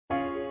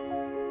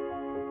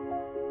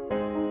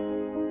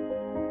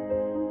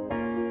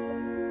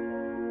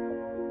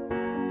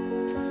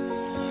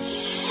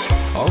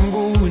I'm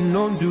going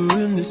on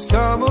during this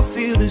time. I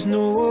feel there's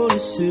no one to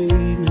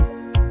save me.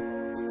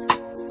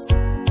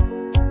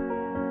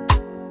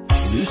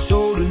 This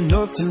all and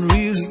nothing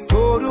really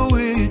got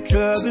away, you're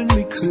driving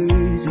me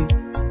crazy.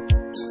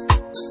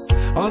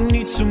 I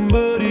need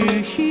somebody to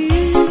hear,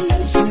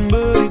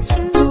 somebody to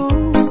know,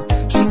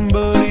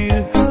 somebody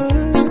to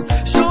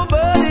have,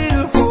 somebody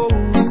to hold.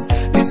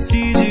 It's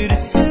easy to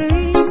say,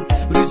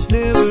 but it's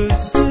never the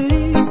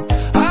same.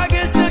 I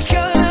guess I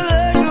kinda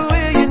like the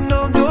way you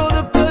know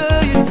the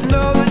pain.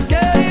 Now the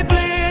day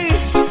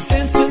bleeds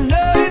into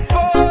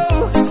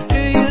nightfall,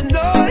 and you're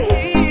not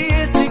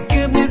here to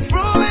get me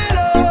through it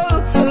all.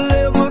 I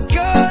let my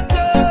guard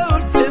down,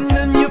 and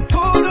then you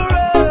pulled the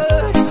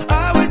rug.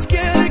 I was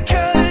getting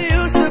kinda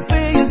used to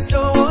being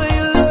someone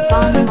you love.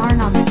 Marn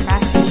on the track.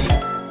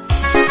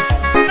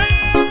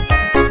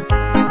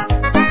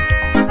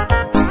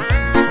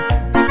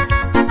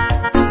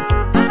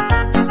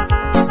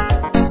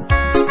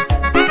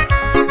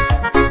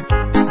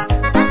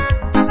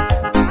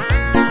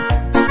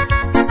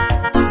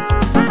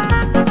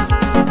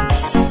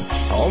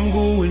 I'm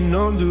going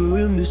under,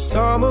 and this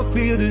time I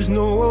feel there's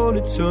no one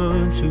to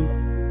turn to.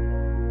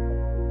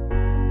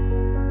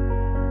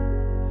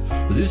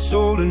 This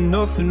all and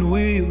nothing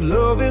way of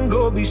loving,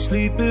 go be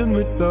sleeping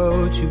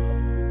without you.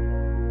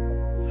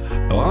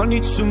 I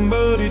need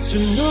somebody to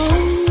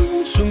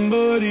know,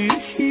 somebody to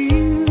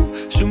hear,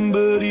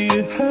 somebody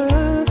to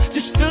have,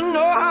 just to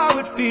know how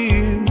it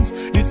feels.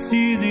 It's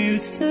easy to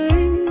say,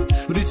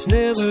 but it's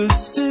never the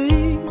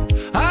same.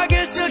 I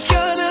guess I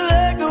kinda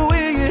like the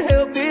way you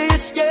help me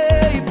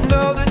escape.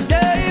 Now the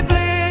day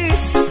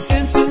bleeds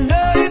into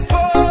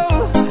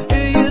nightfall,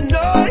 and you're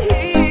not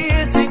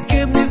here to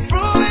get me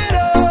through it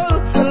all.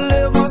 I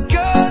let my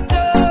guard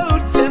down,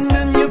 and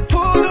then you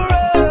pulled the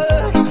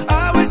rug.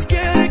 I was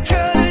getting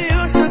kinda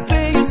used to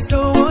being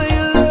someone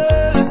you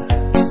love.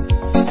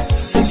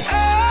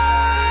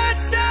 I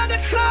tend to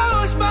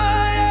close my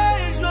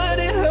eyes when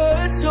it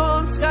hurts.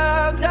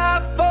 Sometimes I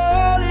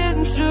fall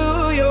into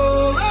your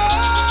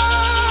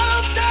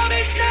arms. I'll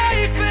be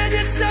safe and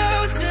you're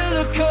sound till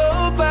I go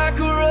back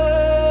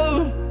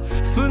around.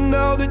 For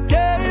now the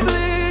day